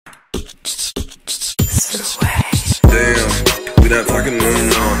not talking no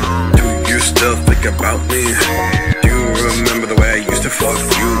more. Do you still think about me? Do you remember the way I used to fuck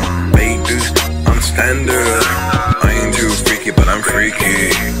you? Baby, I'm standard. I ain't too freaky, but I'm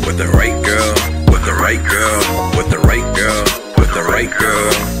freaky. With the right girl, with the right girl, with the right girl, with the right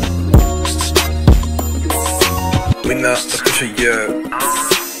girl. We not official yet.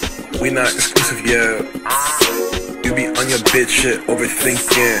 We not exclusive yet. You be on your bitch shit,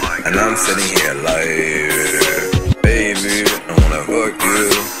 overthinking, and I'm sitting here like, baby, I wanna fuck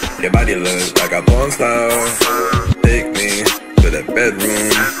you. Your body looks like a porn star. Take me to the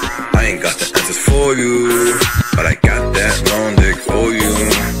bedroom. I ain't got the answers for you, but I got that long dick for you.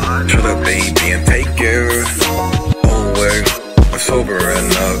 Shut up, baby, and take care. Oh wait, I'm sober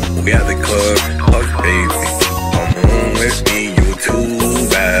enough. We at the club, fuck baby. Come home with me, you too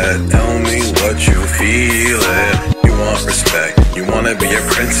bad. Tell me what you feelin'. You want respect, you wanna be a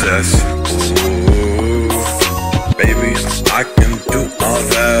princess. Ooh, baby, I can do all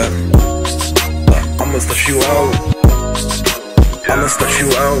that. I'ma stuff you out. I'ma stuff you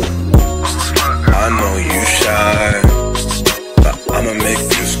out. I know you shy, but I'ma make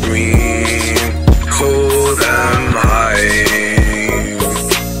you scream so damn high.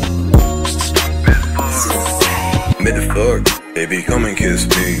 Mid the fuck, baby, come and kiss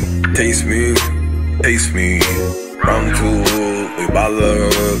me. Taste me, taste me. Round two, we bother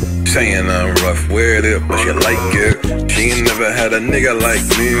up. Saying I'm rough with it, but she like it. She ain't never had a nigga like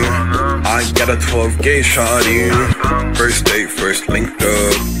me. I got a 12 gauge shawty. First date, first link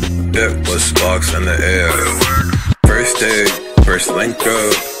up. There was sparks in the air. First date, first link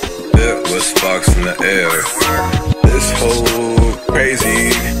up. There was sparks in the air. This whole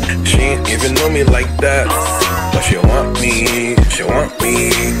crazy. She ain't even know me like that, but she want me, she want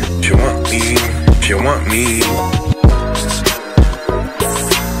me, she want me, she want me.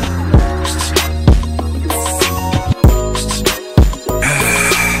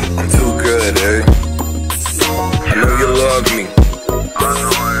 I'm too good, eh? I know you love me.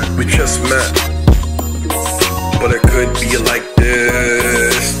 We just met, but it could be like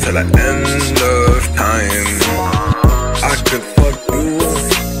this till the end of time. I could fuck you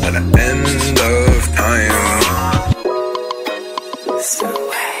at the end of